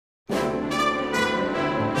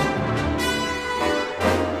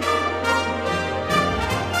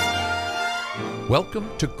Welcome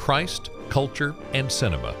to Christ, Culture, and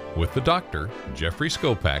Cinema with the Doctor, Jeffrey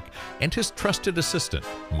Skopak, and his trusted assistant,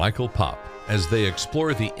 Michael Popp, as they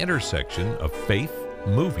explore the intersection of faith,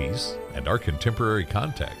 movies, and our contemporary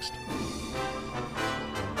context.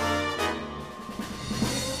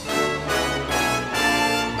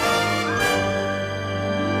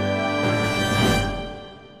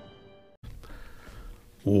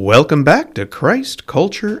 Welcome back to Christ,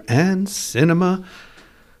 Culture, and Cinema.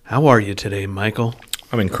 How are you today, Michael?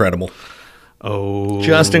 I'm incredible. Oh,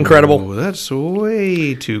 Just incredible. That's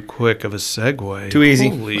way too quick of a segue. Too easy.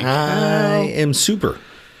 Holy I cow. am super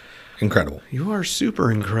incredible. You are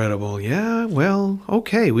super incredible. Yeah, well,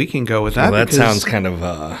 okay, we can go with that. Well, that because sounds kind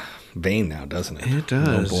of vain now, doesn't it? It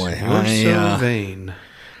does. Oh, boy. You're so vain.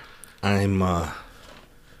 I'm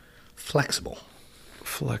flexible.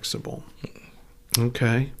 Flexible.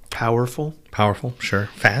 Okay. Powerful? Powerful, sure.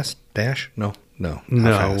 Fast? Dash? No. Not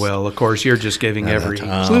No, fast. well, of course, you're just giving No, every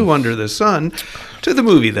that, clue under the sun to the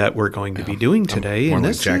movie that we're going to be doing today. more And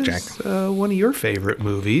like this Jack is one of your favorite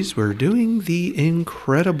movies. We're doing The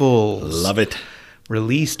Incredibles. Love it.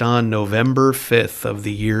 Released on November 5th of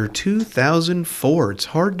the year 2004. It's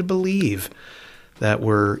hard to believe that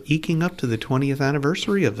we're eking up to the 20th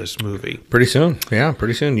anniversary of this movie. Pretty soon. Yeah,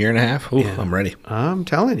 pretty soon. Year and a half. Ooh, Yeah. I'm ready. I'm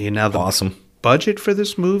telling you. Now, the Awesome. budget for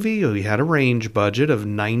this movie, we had a range budget of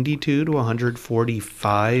 $92 to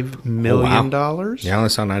 $145 million. Yeah, I only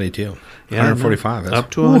saw 92. Yeah, 145. That's,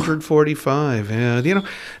 up to 145. Yeah, you know,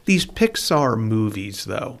 these Pixar movies,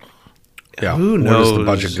 though. Yeah, Who where knows? does the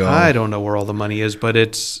budget go? I don't know where all the money is, but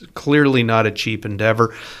it's clearly not a cheap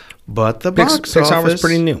endeavor. But the box Pixar office was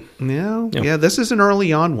pretty new. Yeah, this is an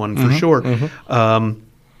early on one for sure.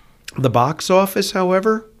 The box office,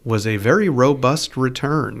 however, was a very robust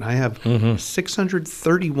return. I have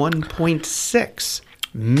 $631.6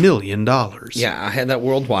 million. Yeah, I had that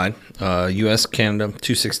worldwide. U.S., Canada,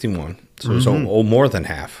 261. So it was more than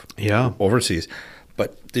half. Yeah. Overseas.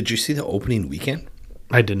 But did you see the opening weekend?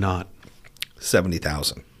 I did not.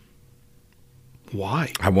 70,000.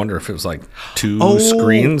 Why? I wonder if it was like two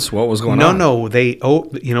screens. What was going on? No.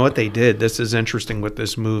 You know what they did? This is interesting with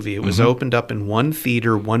this movie. It was opened up in one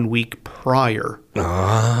theater 1 week prior.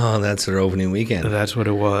 Oh, that's their opening weekend. That's what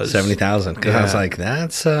it was. 70,000. Because I was like,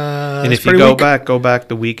 that's And if you go back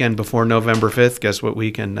the weekend before November 5th, guess what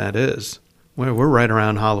weekend that is? We're right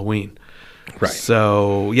around Halloween. Right.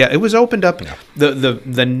 So yeah, it was opened up. Yeah.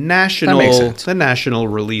 The national That makes sense. the national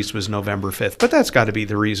release was November 5th, but that's got to be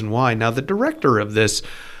the reason why. Now the director of this,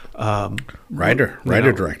 Writer,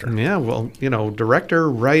 director. Yeah, well,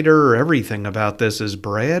 director, writer, everything about this is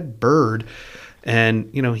Brad Bird,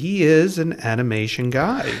 and he is an animation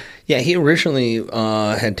guy. Yeah, he originally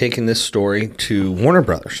had taken this story to Warner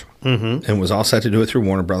Brothers and was all set to do it through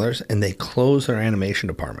Warner Brothers, and they closed their animation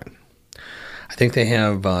department. I think they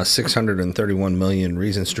have 631 million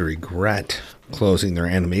reasons to regret closing their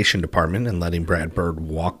animation department and letting Brad Bird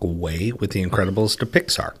walk away with The Incredibles to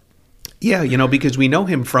Pixar. Yeah, because we know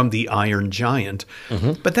him from The Iron Giant,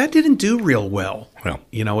 but that didn't do real well. Well.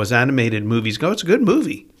 As animated movies go, it's a good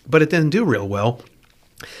movie, but it didn't do real well.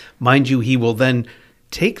 Mind you, he will then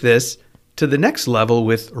take this to the next level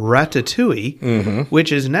with Ratatouille,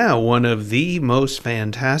 which is now one of the most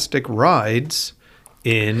fantastic rides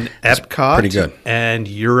in Epcot pretty good. and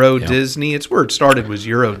Euro Disney. It's where it started, was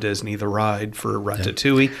Euro Disney, the ride for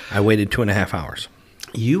Ratatouille. I waited 2.5 hours.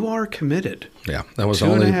 You are committed. Yeah, that was the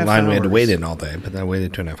only 2.5 line we had to hours. wait in all day, but I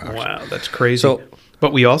waited 2.5 hours. Wow, that's crazy. So-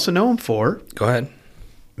 but we also know him for Go ahead.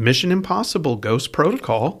 Mission Impossible Ghost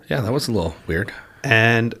Protocol. Yeah, that was a little weird.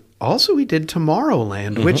 And also he did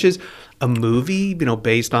Tomorrowland, which is a movie,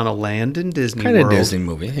 based on a land in Disney Kind of World. Disney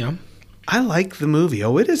movie, yeah. I like the movie.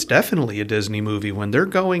 Oh, it is definitely a Disney movie. When they're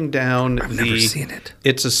going down I've never seen it.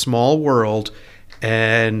 It's a Small World,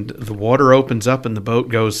 and the water opens up and the boat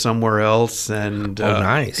goes somewhere else. And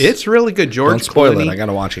nice. It's really good. George Don't spoil Clooney, it. I got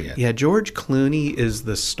to watch it yet. Yeah, George Clooney is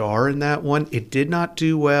the star in that one. It did not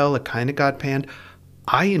do well. It kind of got panned.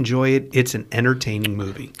 I enjoy it. It's an entertaining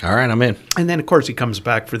movie. All right, I'm in. And then, of course, he comes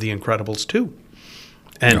back for The Incredibles 2.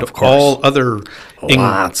 And Of course. all other...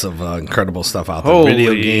 Lots of incredible stuff out there. Holy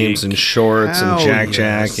Video games and shorts cow, and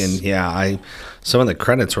yes. Jack. And some of the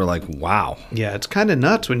credits were like, wow. Yeah, it's kind of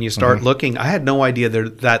nuts when you start looking. I had no idea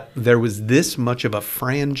that there was this much of a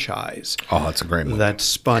franchise Oh, it's a great movie. that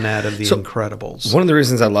spun out of The Incredibles. One of the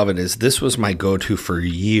reasons I love it is this was my go-to for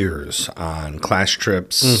years on class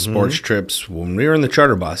trips, sports trips. When we were in the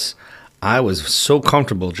charter bus, I was so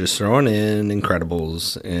comfortable just throwing in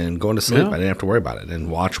Incredibles and going to sleep. Yeah. I didn't have to worry about it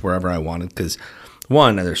and watch wherever I wanted because,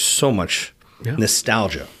 one, there's so much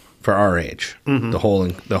nostalgia for our age, the whole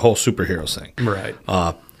superheroes thing. Right.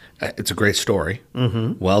 It's a great story.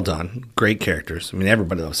 Mm-hmm. Well done. Great characters. I mean,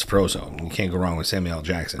 everybody loves Frozone. You can't go wrong with Samuel L.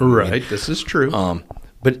 Jackson. Right. I mean, This is true.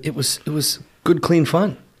 but it was good, clean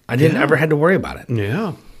fun. I didn't ever had to worry about it.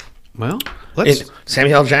 Yeah. Well, let's.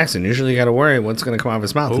 Samuel L. Jackson, usually you got to worry what's going to come out of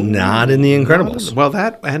his mouth. Not in The Incredibles. Well,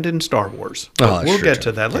 that and in Star Wars. Oh, We'll sure, get too.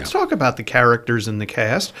 to that. Let's talk about the characters in the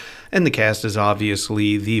cast. And the cast is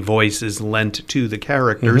obviously the voices lent to the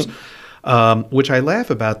characters, which I laugh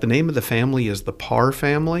about. The name of the family is the Parr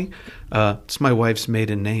family. It's my wife's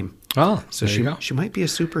maiden name. Oh, So there you go. she might be a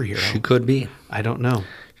superhero. She could be. I don't know.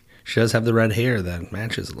 She does have the red hair that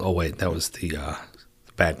matches. Oh, wait, that was the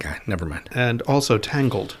bad guy. Never mind. And also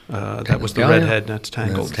Tangled. That was the Oh, yeah. redhead. That's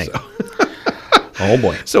Tangled. That's Tangled. Oh,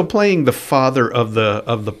 boy. So playing the father of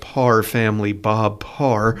the Parr family, Bob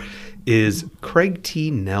Parr, is Craig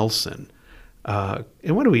T. Nelson. And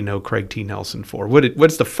what do we know Craig T. Nelson for?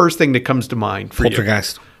 What's the first thing that comes to mind for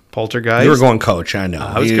Poltergeist. you? Poltergeist. You were going Coach, I know.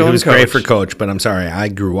 I was He going was great Coach. for Coach, but I'm sorry. I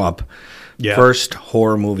grew up. Yeah. First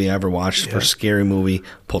horror movie I ever watched, first scary movie,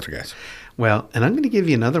 Poltergeist. Well, and I'm going to give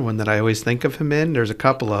you another one that I always think of him in. There's a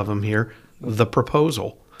couple of them here. The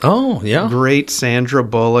Proposal. Oh, yeah. Great Sandra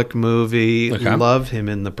Bullock movie. Okay. Love him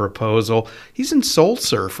in The Proposal. He's in Soul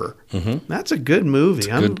Surfer. Mm-hmm. That's a good movie.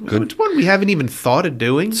 good. It's one we haven't even thought of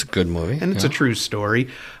doing. It's a good movie. And it's a true story.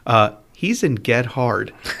 He's in Get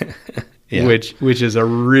Hard, Yeah. which is a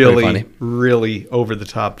Pretty funny. really over the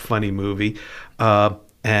top funny movie.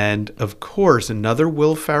 And of course, another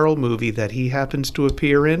Will Ferrell movie that he happens to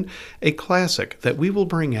appear in, a classic that we will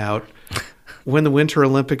bring out when the Winter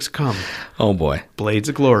Olympics come. Oh, boy. Blades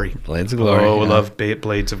of Glory. Blades of Glory, Oh, I yeah. love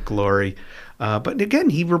Blades of Glory. But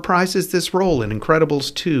again, he reprises this role in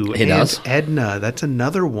Incredibles 2. He does. Edna, that's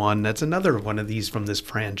another one. That's another one of these from this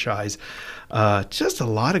franchise. Just a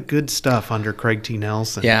lot of good stuff under Craig T.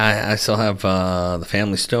 Nelson. Yeah, I still have The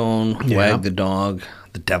Family Stone, Yeah. Wag the Dog,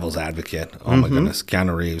 The Devil's Advocate. Oh, my goodness.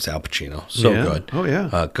 Keanu Reeves, Al Pacino. So Yeah. good. Oh,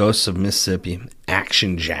 yeah. Ghosts of Mississippi,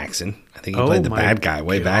 Action Jackson. I think he Oh, played the my bad guy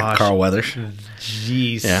way back, gosh. Carl Weathers.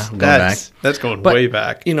 Jeez. Yeah, going That's going But, way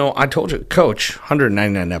back. You know, I told you, Coach,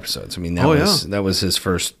 199 episodes. I mean, that Oh, that was his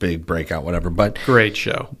first big breakout, whatever. But Great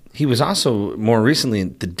show. he was also more recently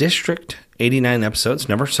in The District, 89 episodes.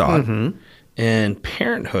 Never saw it. Mm-hmm. And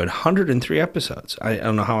Parenthood, 103 episodes. I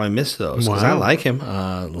don't know how I missed those because I Wow. like him.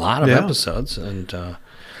 A lot of Yeah. episodes, and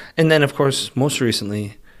then of course, most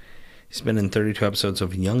recently, he's been in 32 episodes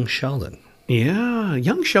of Young Sheldon. Yeah,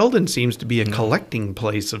 Young Sheldon seems to be a collecting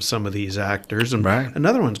place of some of these actors, and Right.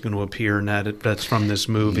 another one's going to appear in that's from this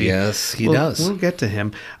movie. Yes, he does. We'll get to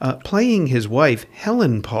him. Playing his wife,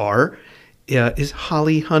 Helen Parr, is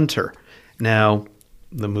Holly Hunter. Now,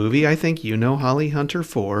 the movie I think you know Holly Hunter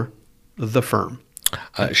for, The Firm.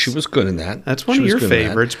 She was good in that. That's one She of was your good in that.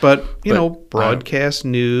 favorites, but you But, know, Broadcast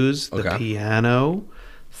News, The okay. Piano,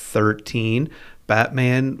 13,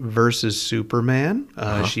 Batman versus Superman.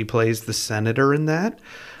 She plays the senator in that.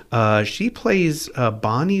 She plays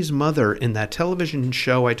Bonnie's mother in that television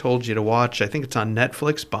show I told you to watch. I think it's on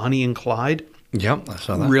Netflix, Bonnie and Clyde. Yep, I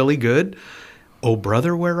saw that. Really good. Oh,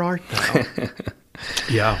 brother, where art thou?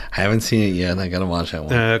 Yeah. I haven't seen it yet. I got to watch that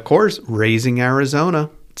one. Of course, Raising Arizona.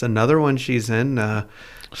 It's another one she's in.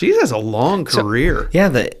 She has a long career. Yeah,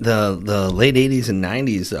 the late 80s and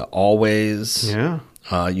 90s, Always. Yeah.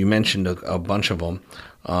 You mentioned a bunch of them.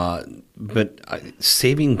 But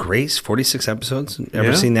Saving Grace, 46 episodes. Ever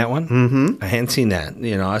Yeah. seen that one? Mm-hmm. I hadn't seen that.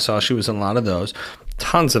 You know, I saw she was in a lot of those.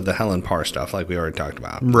 Tons of the Helen Parr stuff, like we already talked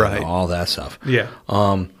about. Right. You know, all that stuff. Yeah.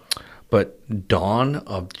 But Dawn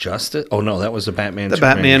of Justice. Oh, no, that was the Batman. The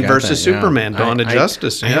Superman. Batman You got versus that, yeah. Superman, Dawn of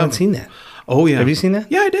Justice. I Yeah. haven't seen that. Oh, yeah. Have you seen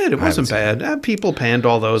that? Yeah, I did. It wasn't haven't bad. People panned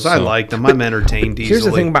all those. I So- liked them. I'm entertained easily. Here's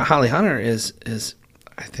the thing about Holly Hunter is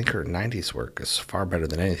I think her 90s work is far better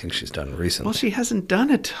than anything she's done recently. Well, she hasn't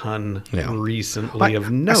done a ton Yeah. recently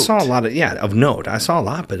of note. I saw a lot of note. I saw a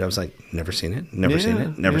lot, but I was like, never seen it, never seen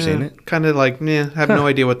it. Kind of like, have no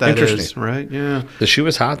idea what that Interesting. is, right? Yeah. The shoe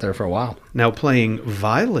was hot there for a while. Now playing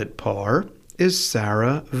Violet Parr is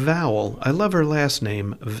Sarah Vowell. I love her last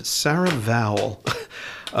name, Sarah Vowell.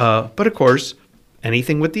 But of course,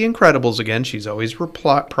 anything with The Incredibles again, she's always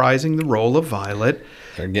reprising the role of Violet.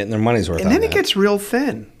 They're getting their money's worth. And on then it that. gets real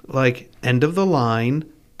thin. Like End of the Line,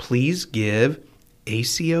 Please Give,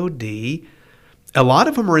 ACOD. A lot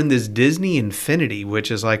of them are in this Disney Infinity,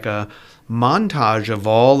 which is like a montage of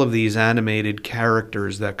all of these animated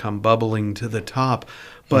characters that come bubbling to the top.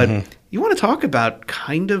 But you want to talk about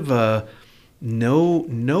kind of a no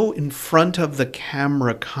in front of the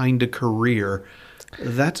camera kind of career.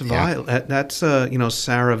 That's Violet. That's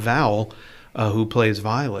Sarah Vowell, who plays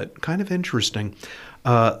Violet. Kind of interesting.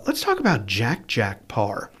 Let's talk about Jack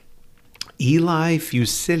Parr. Eli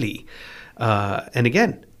Fusilli. And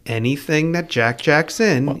again, anything that Jack's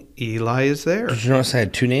in, Eli is there. Did you notice I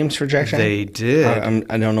had two names for Jack? They did.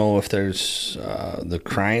 I don't know if there's the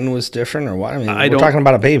crying was different or what. I mean, I we're don't- talking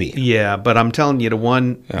about a baby. Yeah, but I'm telling you, the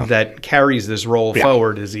one that carries this role Yeah.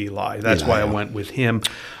 forward is Eli. That's Eli, why I yeah. went with him.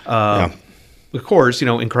 Of course,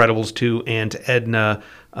 Incredibles 2, Aunt Edna,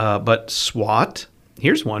 but SWAT.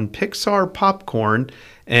 Here's one, Pixar Popcorn,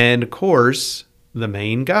 and of course, the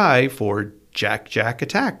main guy for Jack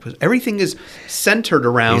Attack. Everything is centered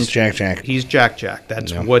around... He's Jack. He's Jack.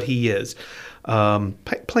 That's what he is.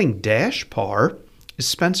 Playing Dash Parr is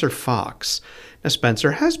Spencer Fox. Now,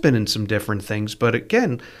 Spencer has been in some different things, but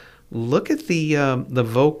again, look at the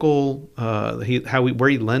vocal, where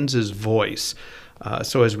he lends his voice.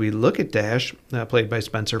 So as we look at Dash, played by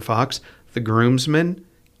Spencer Fox, the groomsman,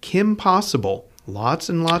 Kim Possible. Lots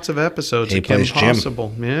and lots of episodes He of Kim plays Jim.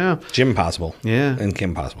 Possible. Yeah. Jim Possible. Yeah. And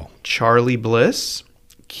Kim Possible. Charlie Bliss,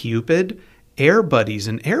 Cupid, Air Buddies.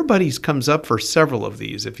 And Air Buddies comes up for several of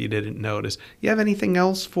these, if you didn't notice. You have anything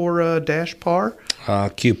else for Dash Parr?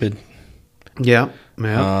 Cupid. Yeah.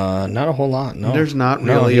 Not a whole lot. No. There's not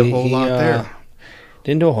really a whole lot there.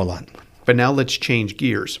 Didn't do a whole lot. But now let's change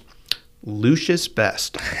gears. Lucius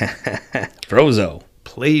Best, Frozo.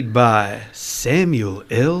 played by Samuel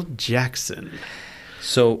L. Jackson.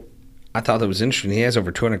 So I thought that was interesting. He has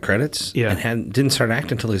over 200 credits. Yeah. And didn't start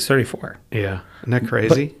acting until he was 34. Yeah. Isn't that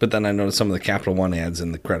crazy? But then I noticed some of the Capital One ads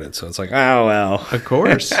in the credits. So it's like, oh, well. Of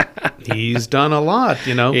course. He's done a lot,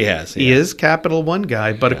 He has, He yeah. is Capital One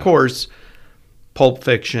guy. But of course, Pulp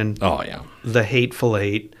Fiction, Oh, yeah. The Hateful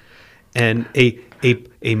Eight, and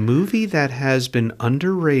a movie that has been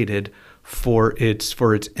underrated for its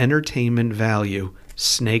entertainment value,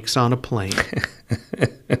 Snakes on a Plane.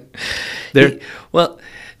 Well,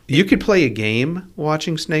 You could play a game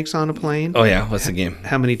watching Snakes on a Plane. oh, yeah. What's the game?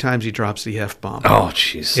 How many times he drops the F-bomb. Oh,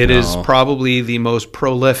 jeez. It is no. probably the most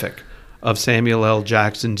prolific of Samuel L.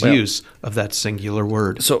 Jackson's use of that singular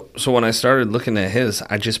word. So when I started looking at his,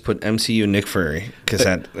 I just put MCU Nick Fury because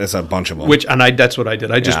that's a bunch of them. That's what I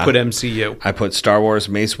did. I just Yeah. put MCU. I put Star Wars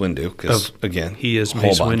Mace Windu because, again, He is whole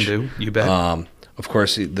Mace bunch. Windu, you bet. Of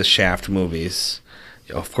course, the Shaft movies.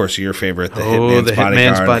 Of course, your favorite, the The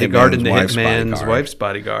Hitman's Bodyguard and the Hitman's Hitman's Wife's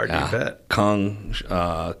Bodyguard, Yeah. you bet.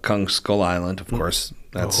 Kung Skull Island, of course.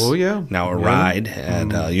 That's Oh, yeah. now a Yeah. ride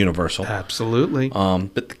at Universal. Absolutely.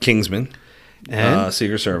 But the Kingsman, And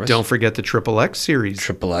Secret Service. Don't forget the Triple X series.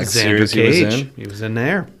 Triple X Xander series he was Cage. in. He was in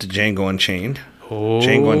there. The Django Unchained. Oh,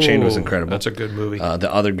 Django Unchained was incredible. That's a good movie.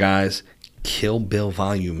 The other guys, Kill Bill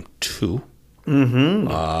Volume 2.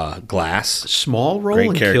 Mm-hmm. Glass. Small role great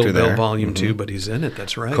in character Kill Bill there. Volume 2, but he's in it.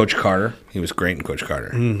 That's right. Coach Carter. He was great in Coach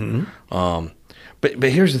Carter. Mm-hmm. But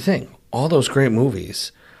here's the thing. All those great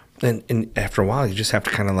movies, and after a while, you just have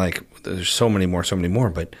to kind of like, there's so many more,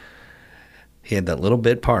 but he had that little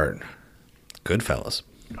bit part. Goodfellas.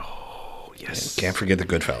 Oh, yes. Can't forget the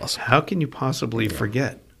Goodfellas. How can you possibly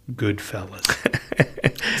forget Goodfellas?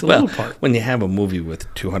 It's a Well, little part. when you have a movie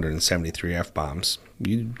with 273 F-bombs,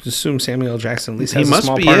 you assume Samuel L. Jackson at least He has a must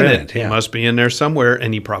small be part in in it. it. He Yeah. must be in there somewhere,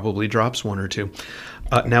 and he probably drops one or two.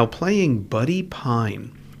 Now, playing Buddy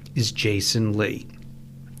Pine is Jason Lee.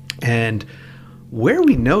 And where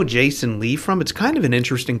we know Jason Lee from, it's kind of an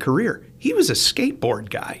interesting career. He was a skateboard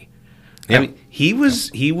guy. Yeah. I mean, he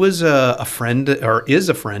was a friend, or is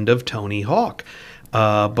a friend of Tony Hawk.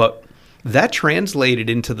 But that translated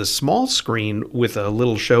into the small screen with a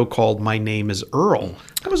little show called My Name is Earl.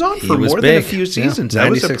 That was on for was more than a big. few Yeah, seasons.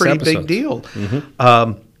 That was a 96 pretty big episodes.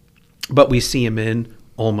 deal. But we see him in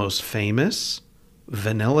Almost Famous,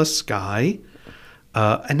 Vanilla Sky,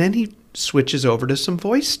 and then he switches over to some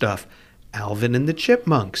voice stuff. Alvin and the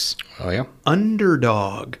Chipmunks, Oh, yeah.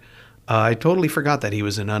 Underdog. I totally forgot that he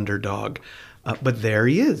was an Underdog. But there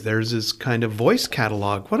he is. There's his kind of voice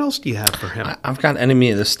catalog. What else do you have for him? I've got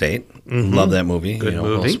Enemy of the State. Love that movie. Good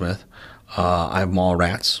Will movie. Smith. I have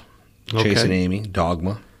Mallrats. Okay. Chasing Amy.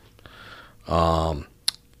 Dogma.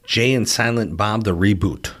 Jay and Silent Bob, the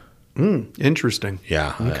reboot. Interesting.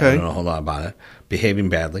 Yeah. I Okay. don't know a whole lot about it. Behaving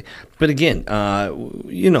badly. But again,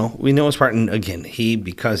 we know his part. And again,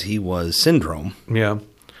 because he was Syndrome, Yeah.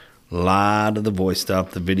 a lot of the voice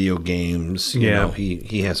stuff, the video games, he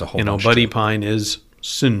has a whole bunch. Buddy to it. Pine is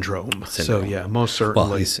Syndrome. So, Syndrome. yeah, most certainly.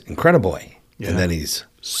 Well, he's Incredible. Yeah. And then he's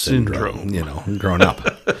Syndrome. grown up.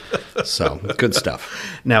 So, good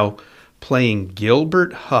stuff. Now, playing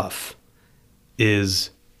Gilbert Huff is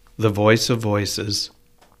the voice of voices,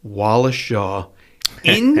 Wallace Shaw.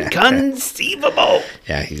 Inconceivable.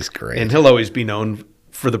 Yeah, he's great. And he'll always be known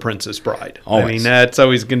for The Princess Bride. I Always. mean, that's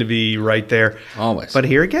always going to be right there. Always. But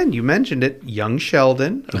here again, you mentioned it, young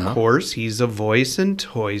Sheldon, of course. He's a voice in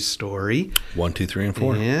Toy Story. 1, 2, 3, and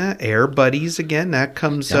 4. Yeah, Air Buddies again, that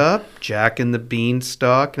comes up. Jack and the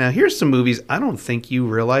Beanstalk. Now, here's some movies I don't think you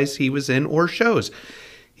realize he was in or shows.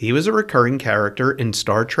 He was a recurring character in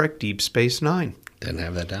Star Trek Deep Space Nine. Didn't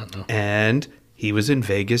have that down, no. And he was in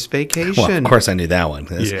Vegas Vacation. Well, of course I knew that one.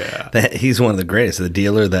 Yeah. He's one of the greatest. The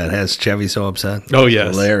dealer that has Chevy so upset. Oh,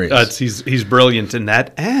 yes. Hilarious. He's brilliant in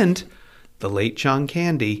that. And the late John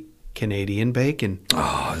Candy, Canadian Bacon.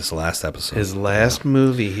 Oh, his last episode. His last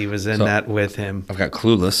movie, he was in that with him. I've got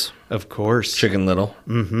Clueless, Of course. Chicken Little,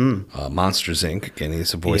 Monsters, Inc. Again,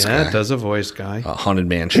 he's a voice Yeah, guy. does a voice guy. Haunted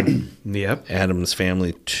Mansion, Yep. Adam's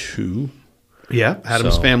Family 2. Yeah,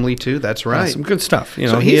 Adam's So- Family too. That's right. Some good stuff. You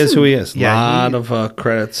know, So he he's is who he in- is. yeah, lot of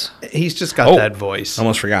credits. He's just got Oh, that voice.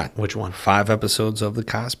 Almost forgot. Which one? 5 episodes of The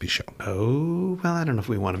Cosby Show. Oh, well, I don't know if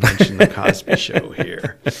we want to mention the Cosby Show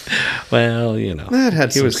here. Well, you know. That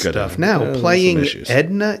had he some was good stuff. at it. Now, There was playing some issues.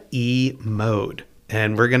 Edna E. Mode.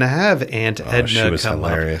 And we're going to have Aunt Edna she was come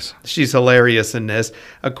hilarious. up. She's hilarious in this.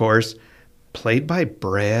 Of course, played by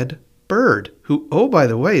Brad Bird, who, oh, by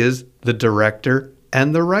the way, is the director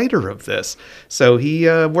and the writer of this. So he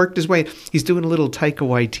worked his way. He's doing a little Taika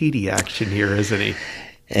Waititi action here, isn't he?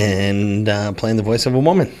 And playing the voice of a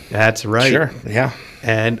woman. That's right. Sure, yeah.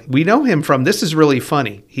 And we know him from, this is really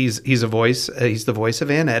funny. He's a voice, he's the voice of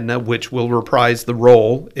Aunt Edna, which will reprise the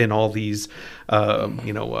role in all these,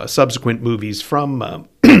 subsequent movies from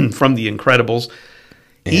from The Incredibles.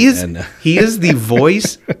 He Edna. is the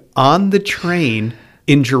voice on the train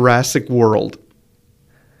in Jurassic World.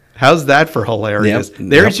 How's that for hilarious? Yep,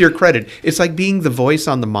 There's yep. your credit. It's like being the voice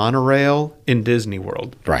on the monorail in Disney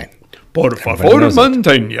World. Right. Por Everybody favor, knows it.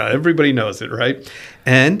 montaña. Everybody knows it, right?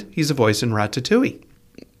 And he's a voice in Ratatouille.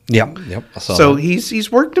 Yep. I saw So that.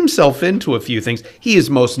 he's worked himself into a few things. He is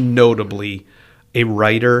most notably a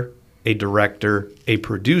writer, a director, a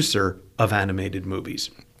producer of animated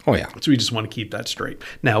movies. Oh, yeah. So we just want to keep that straight.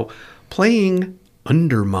 Now, playing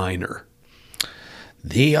Underminer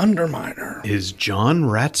The Underminer. is John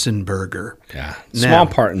Ratzenberger. Yeah. Now- Small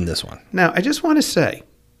part in this one. Now, I just want to say,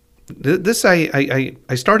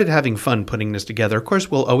 I started having fun putting this together. Of course,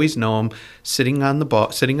 we'll always know him sitting on a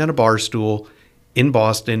bar stool in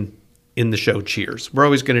Boston in the show Cheers. We're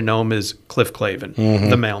always going to know him as Cliff Clavin,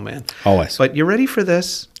 the mailman. Always. But you ready for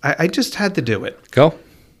this? I just had to do it. Go.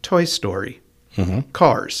 Toy Story,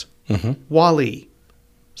 Cars, Wall-E,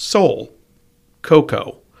 Soul,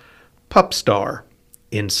 Coco, Pup Star,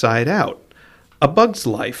 Inside Out, A Bug's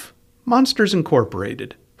Life, Monsters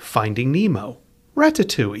Incorporated, Finding Nemo,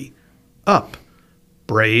 Ratatouille, Up,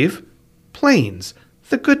 Brave, Planes,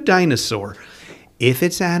 The Good Dinosaur. If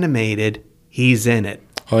it's animated, he's in it.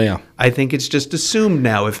 Oh, yeah. I think it's just assumed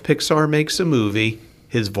now if Pixar makes a movie,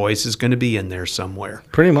 his voice is going to be in there somewhere.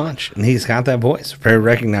 Pretty much. And he's got that voice. Very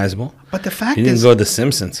recognizable. But the fact He didn't is, go to The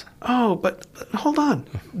Simpsons. oh, but hold on.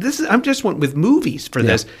 I'm just went with movies for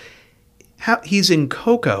this. He's in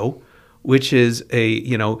Coco, which is a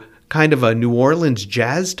kind of a New Orleans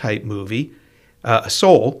jazz type movie.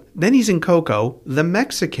 Soul. Then he's in Coco, the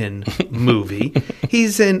Mexican movie.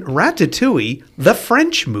 He's in Ratatouille, the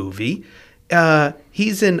French movie.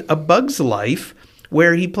 He's in A Bug's Life,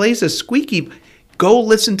 where he plays a squeaky. Go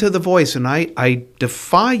listen to the voice, and I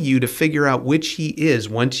defy you to figure out which he is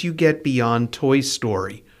once you get beyond Toy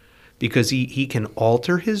Story, because he can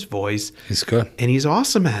alter his voice, He's good. and he's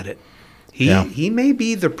awesome at it. He may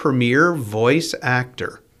be the premier voice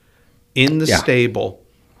actor in the Yeah. stable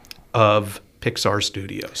of Pixar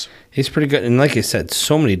Studios. He's pretty good. And like I said,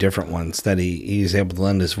 so many different ones that he's able to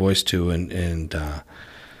lend his voice to. And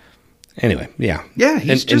anyway, yeah. Yeah,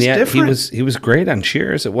 he's and just yet different. He was great on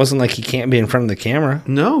Cheers. It wasn't like he can't be in front of the camera.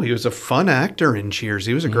 No, he was a fun actor in Cheers.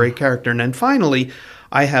 He was a great character. And then finally,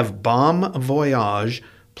 I have Bon Voyage,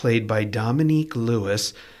 played by Dominique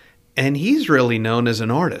Lewis, and he's really known as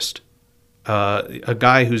an artist. A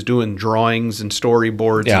guy who's doing drawings and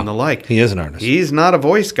storyboards and the like. He is an artist. He's not a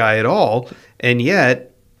voice guy at all, and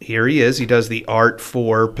yet here he is. He does the art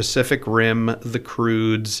for Pacific Rim, The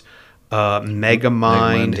Croods,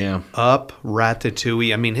 Megamind, yeah. Up,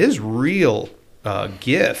 Ratatouille. I mean, his real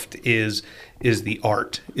gift is the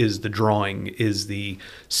art, is the drawing, is the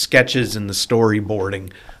sketches and the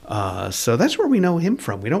storyboarding. So that's where we know him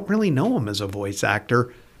from. We don't really know him as a voice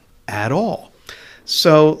actor at all.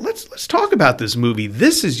 So let's talk about this movie.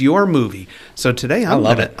 This is your movie. So today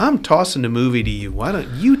I'm tossing the movie to you. Why don't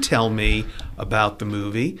you tell me about the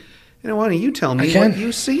movie, Why don't you tell me can. what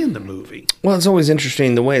you see in the movie? Well, it's always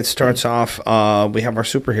interesting the way it starts off. We have our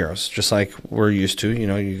superheroes, just like we're used to.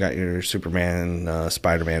 You got your Superman,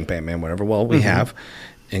 Spider-Man, Batman, whatever. Well, we have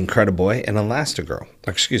Incrediboy and Elastigirl.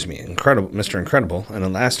 Mr. Incredible and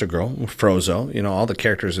Elastigirl, Frozone. All the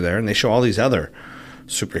characters are there, and they show all these other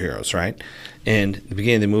superheroes, right? And at the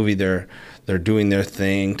beginning of the movie, they're doing their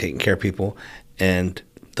thing, taking care of people, and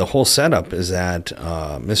the whole setup is that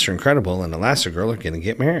Mr. Incredible and Elastigirl are going to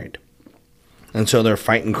get married. And so they're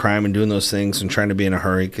fighting crime and doing those things and trying to be in a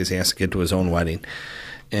hurry because he has to get to his own wedding.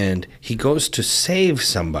 And he goes to save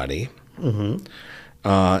somebody. And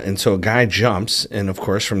so a guy jumps, and of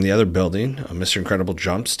course, from the other building, Mr. Incredible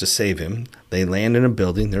jumps to save him. They land in a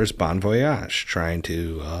building. There's Bon Voyage trying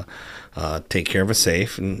to take care of a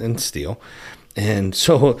safe and steal. And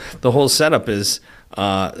so the whole setup is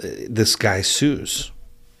this guy sues.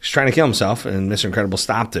 He's trying to kill himself, and Mr. Incredible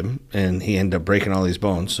stopped him, and he ended up breaking all these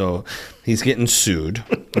bones. So he's getting sued,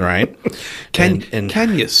 right? Can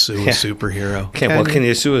you sue a superhero? Can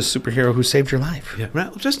you sue a superhero who saved your life? Yeah.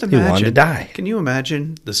 Well, just imagine. He wanted to die. Can you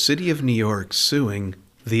imagine the city of New York suing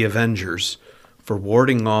the Avengers for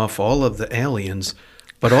warding off all of the aliens,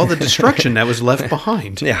 but all the destruction that was left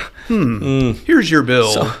behind? Yeah. Here's your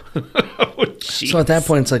bill. So at that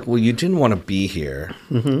point, it's like, well, you didn't want to be here.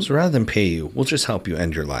 So rather than pay you, we'll just help you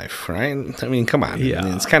end your life, right? I mean, come on.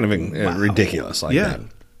 Yeah. It's kind of ridiculous like that.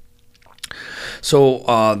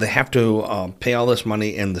 So they have to pay all this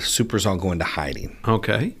money, and the supers all go into hiding.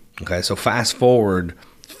 Okay. So fast forward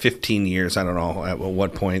 15 years. I don't know at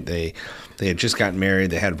what point they had just gotten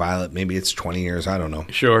married. They had Violet. Maybe it's 20 years. I don't know.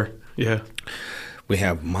 Sure. Yeah. We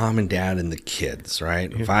have mom and dad and the kids,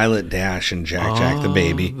 right? Violet, Dash, and Jack the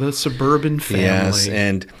baby. The suburban family. Yes,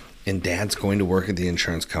 and Dad's going to work at the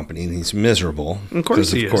insurance company, and he's miserable. Of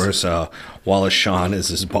course he is. Because, of course, Wallace Shawn is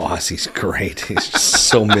his boss. He's great. He's just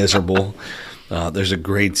so miserable. There's a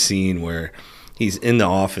great scene where he's in the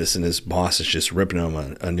office, and his boss is just ripping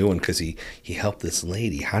him a new one because he helped this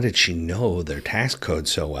lady. How did she know their tax code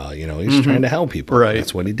so well? He's trying to help people. Right.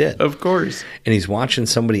 That's what he did. Of course. And he's watching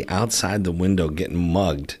somebody outside the window getting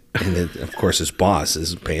mugged. And then, of course, his boss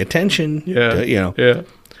is, pay attention. Yeah. Yeah.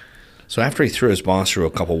 So after he threw his boss through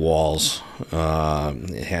a couple walls, he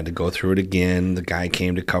had to go through it again. The guy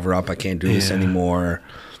came to cover up. I can't do this anymore.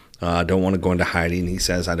 Don't want to go into hiding. He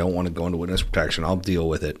says, I don't want to go into witness protection. I'll deal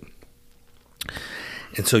with it.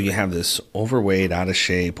 And so you have this overweight, out of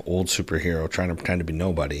shape, old superhero trying to pretend to be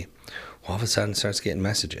nobody. All of a sudden starts getting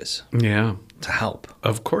messages. Yeah. To help.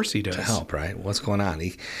 Of course he does. To help, right? What's going on?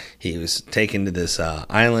 He was taken to this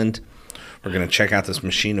island. We're going to check out this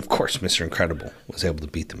machine. Of course, Mr. Incredible was able to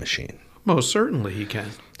beat the machine. Most certainly he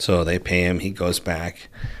can. So they pay him. He goes back.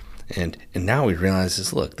 And now he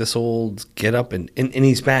realizes, look, this old get up, and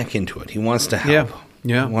he's back into it. He wants to help.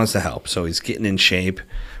 Yeah. He wants to help. So he's getting in shape,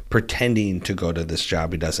 pretending to go to this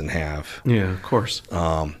job he doesn't have. Yeah, of course.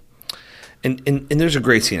 And there's a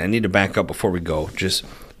great scene. I need to back up before we go. Just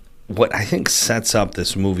what I think sets up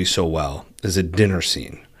this movie so well is a dinner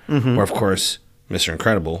scene where, of course, Mr.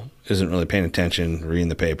 Incredible isn't really paying attention, reading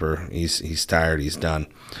the paper. He's tired. He's done.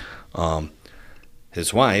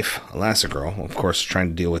 His wife, Elastigirl, of course, is trying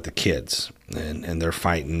to deal with the kids, and they're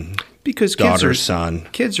fighting. Because son.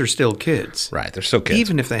 Kids are still kids. Right, they're still kids.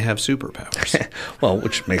 Even if they have superpowers. Well,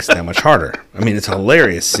 which makes it that much harder. I mean, it's a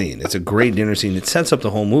hilarious scene. It's a great dinner scene. It sets up the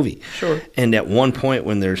whole movie. Sure. And at one point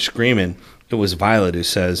when they're screaming, it was Violet who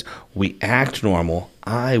says, we act normal.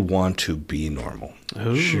 I want to be normal.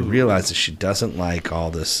 Ooh. She realizes she doesn't like all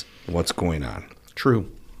this, what's going on. True.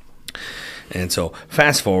 And so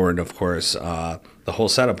fast forward, of course, the whole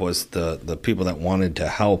setup was the people that wanted to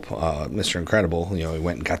help Mr. Incredible. He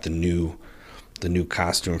went and got the new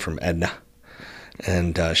costume from Edna,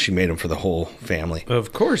 and she made him for the whole family.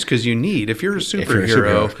 Of course, because if you're a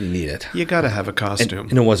superhero, you need it. You got to have a costume.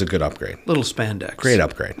 And it was a good upgrade. Little spandex. Great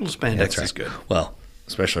upgrade. Little spandex is good. Well,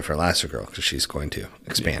 especially for Elastigirl, because she's going to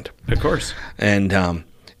expand. Of course. And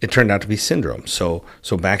it turned out to be Syndrome. So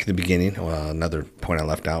back at the beginning, another point I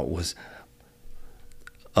left out was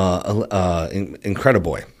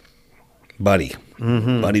Incrediboy, Buddy.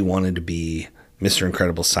 Buddy wanted to be Mr.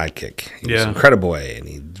 Incredible's sidekick. He was Incrediboy, and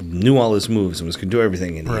he knew all his moves and was going to do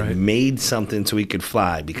everything, and he made something so he could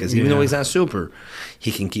fly, because even though he's not super, he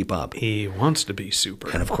can keep up. He wants to be super.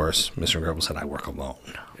 And of course, Mr. Incredible said, I work alone.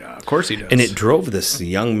 Yeah, of course he does. And it drove this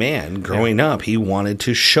young man growing up. He wanted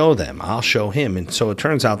to show them. I'll show him. And so it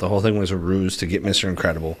turns out the whole thing was a ruse to get Mr.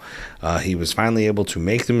 Incredible. He was finally able to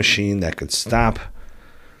make the machine that could stop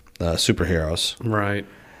superheroes. Right.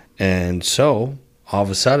 And so, all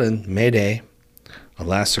of a sudden, Mayday,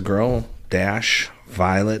 Elastigirl, Dash,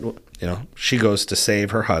 Violet, she goes to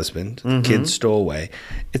save her husband. Kids stow away.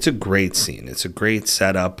 It's a great scene. It's a great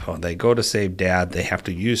setup. They go to save Dad. They have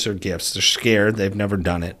to use their gifts. They're scared. They've never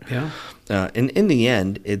done it. Yeah. And in the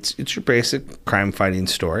end, it's your basic crime-fighting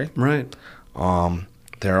story. Right.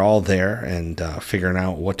 They're all there and figuring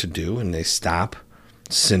out what to do, and they stop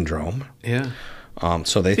Syndrome. Yeah.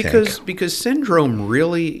 So they because Syndrome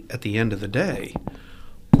really, at the end of the day,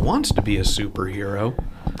 wants to be a superhero,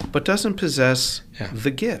 but doesn't possess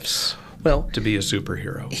the gifts to be a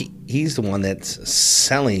superhero. He's the one that's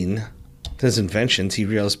selling his inventions. He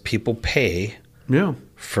realizes people pay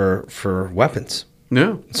for weapons.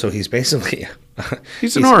 Yeah. So he's basically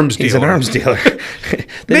he's an arms dealer. He's an arms dealer.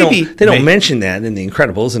 They don't mention that in The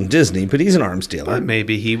Incredibles and Disney, but he's an arms dealer. But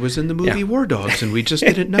maybe he was in the movie War Dogs and we just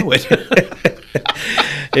didn't know it.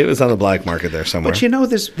 It was on the black market there somewhere. But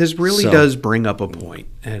this really does bring up a point.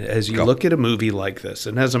 And as you look at a movie like this,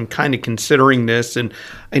 and as I'm kind of considering this, and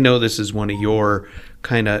I know this is one of your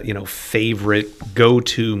kind of, favorite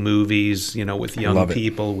go-to movies, with young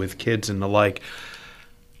people, with kids and the like,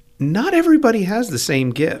 not everybody has the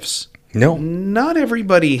same gifts. No. Not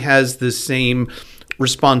everybody has the same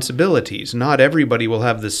responsibilities. Not everybody will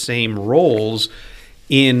have the same roles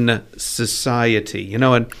in society.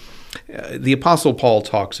 And the Apostle Paul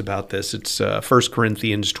talks about this. It's 1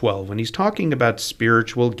 Corinthians 12. When he's talking about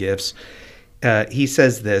spiritual gifts, he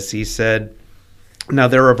says this. He said, "Now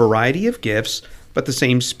there are a variety of gifts, but the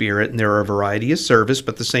same Spirit, and there are a variety of service,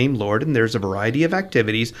 but the same Lord, and there's a variety of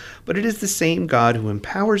activities, but it is the same God who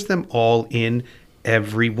empowers them all in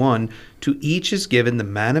every one. To each is given the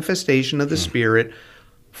manifestation of the Spirit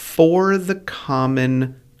for the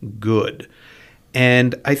common good."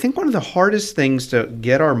 And I think one of the hardest things to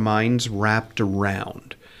get our minds wrapped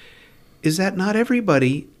around is that not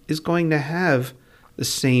everybody is going to have the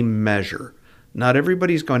same measure. Not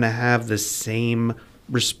everybody's going to have the same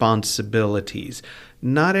responsibilities.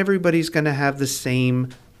 Not everybody's going to have the same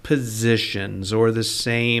positions or the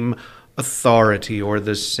same authority or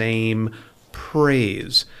the same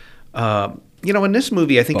praise. In this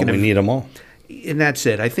movie, I think... But we need them all. And that's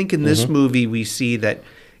it. I think in this movie we see that,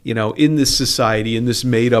 in this society, in this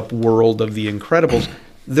made-up world of the Incredibles,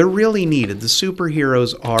 they're really needed. The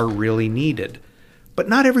superheroes are really needed. But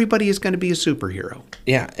not everybody is going to be a superhero.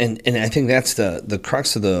 Yeah, and I think that's the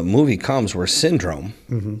crux of the movie comes where Syndrome,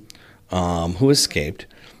 who escaped,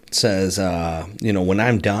 says, when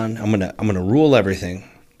I'm done, I'm gonna rule everything.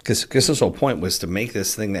 Because his whole point was to make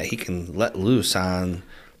this thing that he can let loose on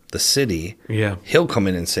the city. Yeah. He'll come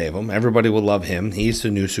in and save them. Everybody will love him. He's the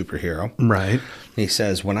new superhero. Right. He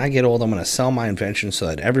says, when I get old, I'm going to sell my invention so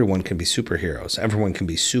that everyone can be superheroes. Everyone can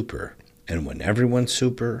be super. And when everyone's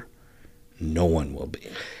super, no one will be.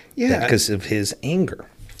 Yeah. Because of his anger.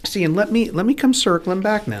 See, and let me come circling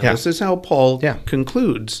back now. Yeah. This is how Paul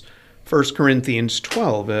concludes 1 Corinthians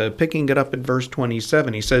 12, picking it up at verse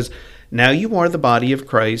 27. He says, "Now you are the body of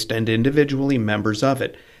Christ and individually members of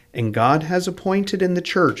it. And God has appointed in the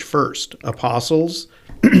church first apostles,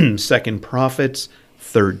 second prophets,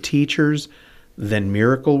 third teachers, then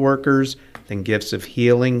miracle workers, then gifts of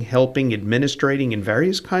healing, helping, administrating in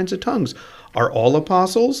various kinds of tongues. Are all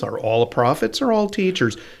apostles? Are all prophets? Are all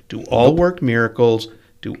teachers? Do all work miracles?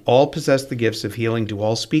 Do all possess the gifts of healing? Do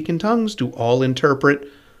all speak in tongues? Do all interpret?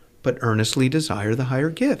 But earnestly desire the higher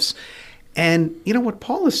gifts." And what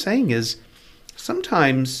Paul is saying is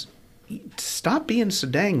sometimes stop being so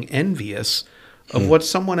dang envious of what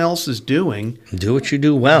someone else is doing. Do what you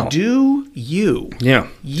do well. Do you. Yeah.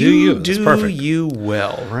 Do perfect. you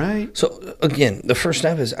well, right? So, again, the first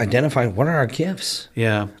step is identifying what are our gifts.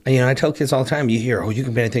 Yeah. I tell kids all the time, you hear, you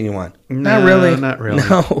can be anything you want. Not really. Not really.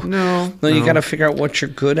 No, you got to figure out what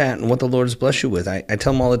you're good at and what the Lord has blessed you with. I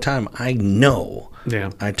tell them all the time, I know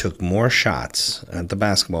I took more shots at the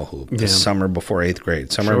basketball hoop this summer before 8th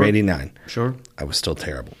grade, summer of 89. Sure. I was still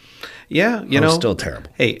terrible. Yeah, I was still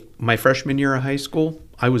terrible. Hey, my freshman year of high school,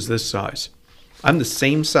 I was this size. I'm the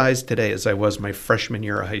same size today as I was my freshman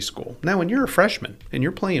year of high school. Now, when you're a freshman and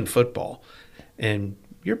you're playing football and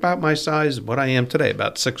you're about my size, what I am today,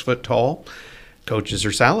 about 6 foot tall, coaches are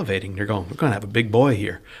salivating. They're going, we're going to have a big boy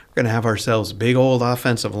here. We're going to have ourselves a big old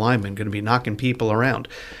offensive lineman going to be knocking people around.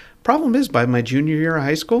 Problem is, by my junior year of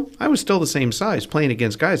high school, I was still the same size, playing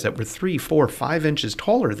against guys that were 3, 4, 5 inches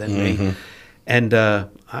taller than me. And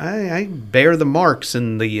I bear the marks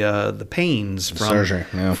and the pains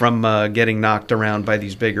from getting knocked around by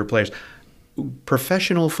these bigger players.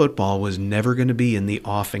 Professional football was never going to be in the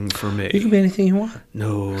offing for me. You can be anything you want.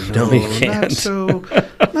 No, you can't.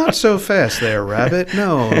 Not so fast there, Rabbit.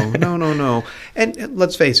 No. And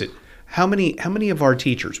let's face it. How many of our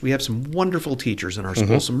teachers? We have some wonderful teachers in our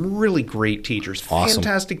school, some really great teachers, Awesome.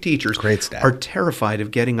 fantastic teachers. Great staff. Are terrified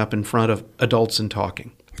of getting up in front of adults and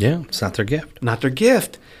talking. Yeah, it's not their gift. Not their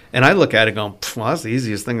gift. And I look at it going, well, that's the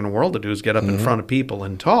easiest thing in the world to do is get up in front of people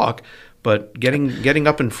and talk. But getting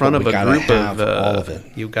up in front of a group of all of it.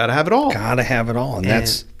 You got to have it all. Got to have it all, and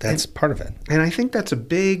that's part of it. And I think that's a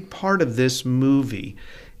big part of this movie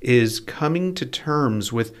is coming to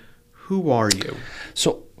terms with who are you.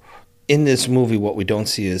 So, in this movie, what we don't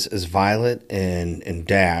see is Violet and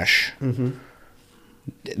Dash.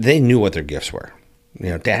 They knew what their gifts were.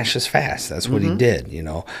 Dash is fast. That's what he did.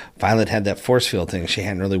 Violet had that force field thing she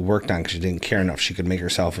hadn't really worked on because she didn't care enough. She could make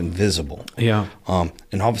herself invisible. Yeah.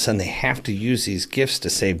 And all of a sudden, they have to use these gifts to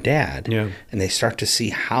save Dad. Yeah. And they start to see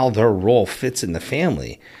how their role fits in the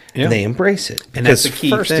family. Yeah. And they embrace it. And that's because the key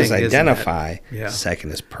first thing, is identify. Yeah.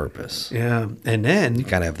 Second is purpose. Yeah. And then You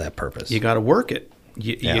got to have that purpose. you got to work it.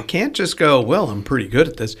 You Yeah. can't just go, well, I'm pretty good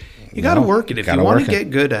at this. You got to work it. If you gotta want to work it.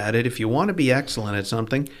 get good at it, if you want to be excellent at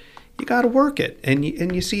something, you got to work it. And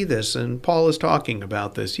you see this, and Paul is talking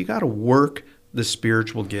about this. You got to work the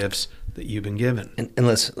spiritual gifts that you've been given. And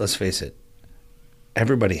let's face it,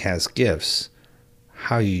 everybody has gifts.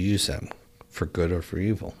 How you use them, for good or for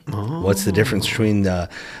evil. What's the difference between the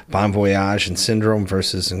Bon Voyage and Syndrome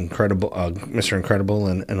versus Mr. Incredible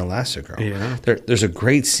and Elastigirl? Yeah. There's a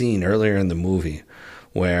great scene earlier in the movie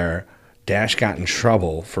where Dash got in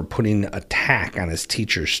trouble for putting a tack on his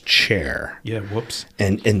teacher's chair. Yeah, whoops.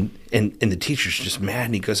 And the teacher's just mad,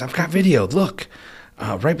 and he goes, "I've got video. Look,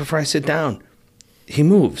 right before I sit down, he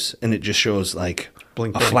moves, and it just shows like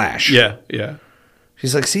Blink, a blink. flash." Yeah, yeah.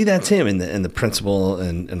 She's like, "See, that's him." And the principal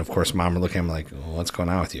and of course Mom are looking at him like, "Oh, what's going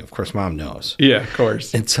on with you?" Of course, Mom knows. Yeah, of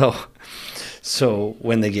course. And so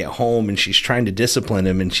when they get home and she's trying to discipline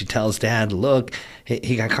him, and she tells Dad, "Look,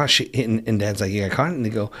 he got caught." And Dad's like, "He got caught," and they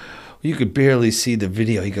go, "You could barely see the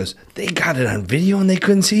video." He goes, "They got it on video and they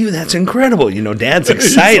couldn't see you. That's incredible." Dad's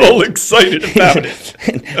excited. He's all excited about it.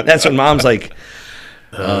 And that's when Mom's like,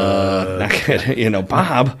 not good.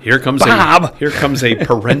 Bob. Here comes a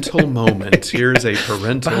parental moment. Here's a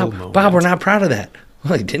parental moment. Bob, we're not proud of that.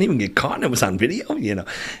 Well, he didn't even get caught and it was on video,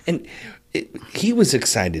 And he was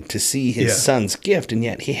excited to see his son's gift, and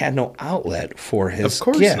yet he had no outlet for his Of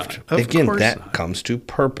course gift. not. Of Again, course that not. comes to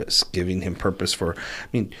purpose, giving him purpose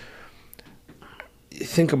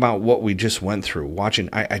think about what we just went through watching.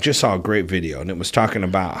 I just saw a great video, and it was talking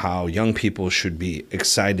about how young people should be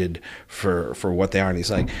excited for what they are. And he's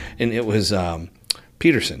like, and it was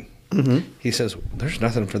Peterson. He says, there's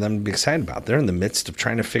nothing for them to be excited about. They're in the midst of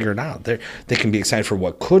trying to figure it out. They can be excited for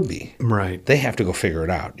what could be. Right. They have to go figure it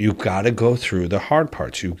out. You've got to go through the hard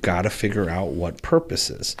parts. You've got to figure out what purpose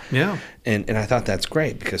is. Yeah. And I thought that's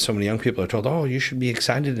great because so many young people are told, oh, you should be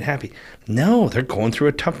excited and happy. No, they're going through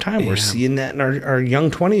a tough time. We're seeing that in our young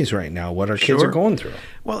 20s right now, what our kids are going through.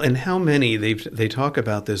 Well, and how many, they talk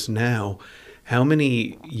about this now, how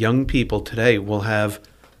many young people today will have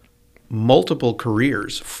multiple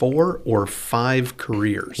careers, 4 or 5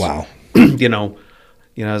 careers. Wow.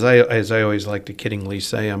 As I always like to kiddingly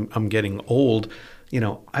say, I'm getting old.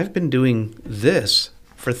 I've been doing this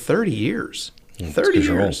for 30 years. 30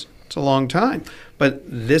 years. It's a long time. But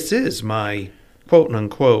this is my quote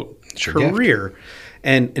unquote career.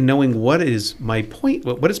 And knowing what is my point,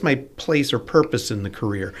 what is my place or purpose in the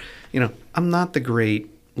career. I'm not the great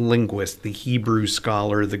linguist, the Hebrew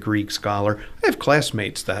scholar, the Greek scholar. I have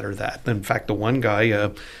classmates that are that. In fact, the one guy,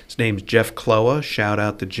 his name's Jeff Kloa. Shout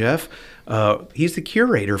out to Jeff. He's the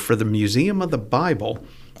curator for the Museum of the Bible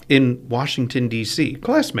in Washington, D.C.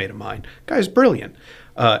 Classmate of mine. Guy's brilliant.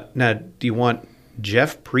 Now, do you want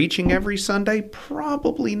Jeff preaching every Sunday?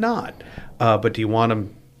 Probably not. But do you want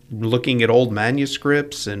him looking at old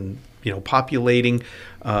manuscripts and populating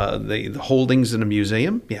the holdings in a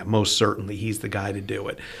museum? Yeah, most certainly. He's the guy to do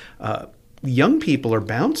it. Young people are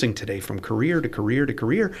bouncing today from career to career to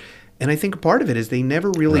career. And I think part of it is they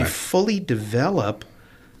never really fully develop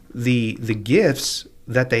the gifts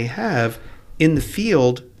that they have in the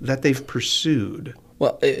field that they've pursued.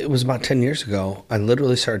 Well, it was about 10 years ago. I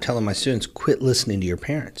literally started telling my students, quit listening to your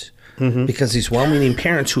parents. Because these well-meaning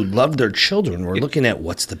parents who love their children were looking at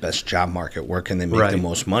what's the best job market, where can they make the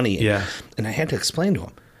most money. And I had to explain to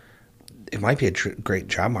them, it might be a great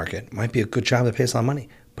job market. It might be a good job that pays a lot of money.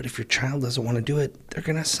 But if your child doesn't want to do it, they're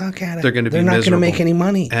going to suck at it. They're going to be not miserable. going to make any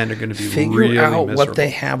money. And they're going to be Figure really out miserable. what they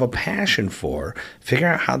have a passion for. Figure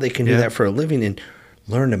out how they can do that for a living, and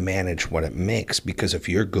learn to manage what it makes. Because if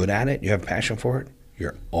you're good at it, you have passion for it,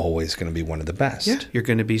 you're always going to be one of the best. Yeah, you're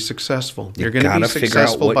going to be successful. You You're going to be gotta figure out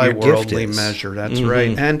successful what by your gift worldly is. measure. That's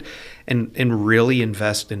right. And really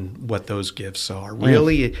invest in what those gifts are.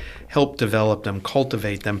 Really help develop them,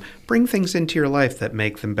 cultivate them, bring things into your life that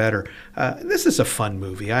make them better. This is a fun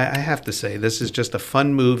movie. I have to say, this is just a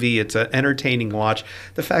fun movie. It's an entertaining watch.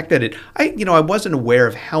 The fact that I wasn't aware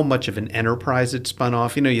of how much of an enterprise it spun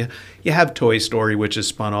off. You have Toy Story, which is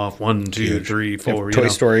spun off 1, 2, 3, 4. Toy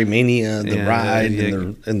Story Mania, the ride,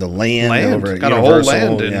 and the land over at got Universal. a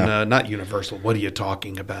whole land in not Universal. What are you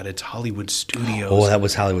talking about? It's Hollywood Studios. Oh, that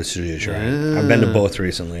was Hollywood Studios, right? I've been to both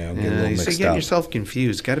recently. I'm getting a little You mixed get up. yourself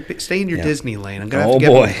confused. Got to stay in your Disney lane. I'm Oh, gonna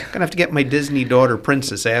boy. have to get my Disney daughter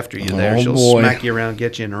Princess after you there. Oh, She'll boy. smack you around,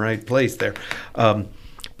 get you in the right place there.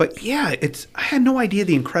 But yeah, I had no idea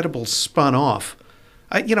The Incredibles spun off.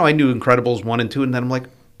 I knew Incredibles 1 and 2, and then I'm like,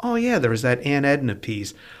 oh yeah, there was that Aunt Edna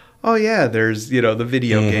piece. Oh yeah, there's the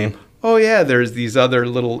video game. Oh yeah, there's these other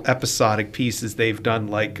little episodic pieces they've done,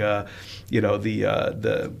 like the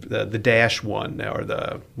Dash one, or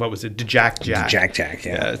the Jack. The Jack,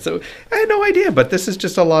 yeah. So I had no idea, but this is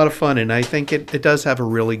just a lot of fun, and I think it does have a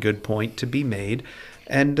really good point to be made,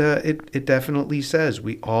 and it definitely says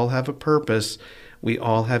we all have a purpose. We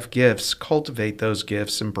all have gifts. Cultivate those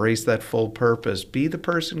gifts. Embrace that full purpose. Be the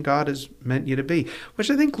person God has meant you to be,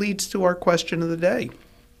 which I think leads to our question of the day.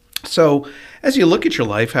 So as you look at your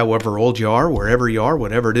life, however old you are, wherever you are,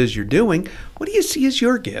 whatever it is you're doing, what do you see as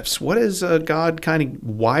your gifts? What has God kind of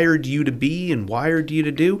wired you to be and wired you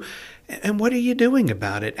to do? And what are you doing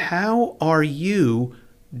about it? How are you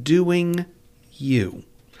doing you?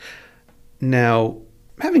 Now,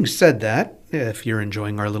 having said that, if you're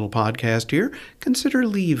enjoying our little podcast here, consider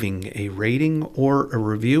leaving a rating or a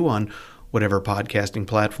review on whatever podcasting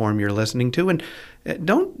platform you're listening to, and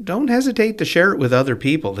don't hesitate to share it with other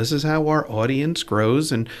people. This is how our audience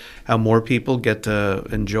grows and how more people get to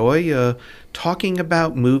enjoy talking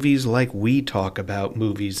about movies like we talk about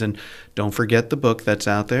movies. And don't forget the book that's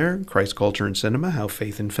out there, Christ, Culture, and Cinema, How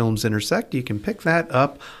Faith and Films Intersect. You can pick that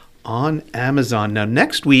up on Amazon. Now,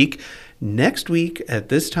 next week at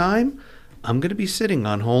this time, I'm going to be sitting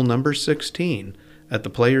on hole number 16 at the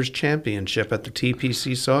Players' Championship at the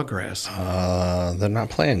TPC Sawgrass. They're not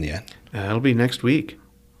playing yet. That'll be next week.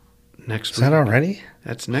 Is that already?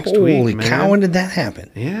 That's next Holy week, man. cow, when did that happen?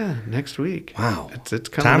 Yeah, next week. Wow. It's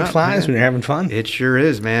coming Time up, flies man. when you're having fun. It sure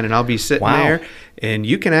is, man. And I'll be sitting Wow. there, and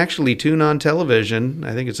you can actually tune on television.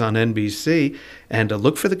 I think it's on NBC, and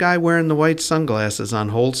look for the guy wearing the white sunglasses on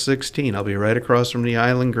hole 16. I'll be right across from the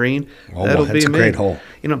island green. Oh, That'll that's be a me. great hole.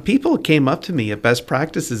 People came up to me at best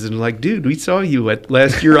practices and like, dude, we saw you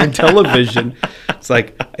last year on television. It's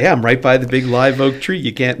like, yeah, I'm right by the big live oak tree.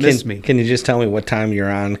 You can't miss me. Can you just tell me what time you're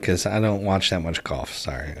on? Because I don't watch that much golf.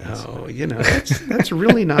 Sorry. Oh, that's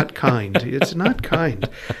really not kind. It's not kind.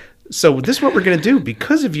 So this is what we're going to do.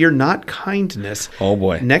 Because of your not kindness, Oh,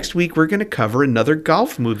 boy. next week we're going to cover another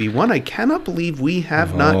golf movie. One I cannot believe we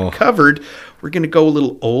have not covered. We're going to go a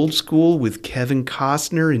little old school with Kevin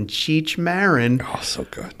Costner and Cheech Marin. Oh, so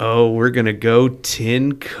good. Oh, we're going to go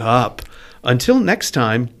Tin Cup. Until next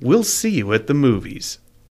time, we'll see you at the movies.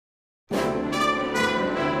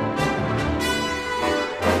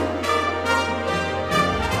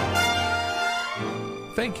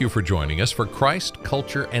 Thank you for joining us for Christ,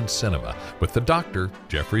 Culture, and Cinema with the Dr.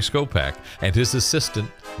 Jeffrey Skopak and his assistant,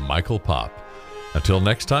 Michael Pop. Until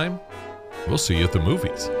next time, we'll see you at the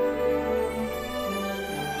movies.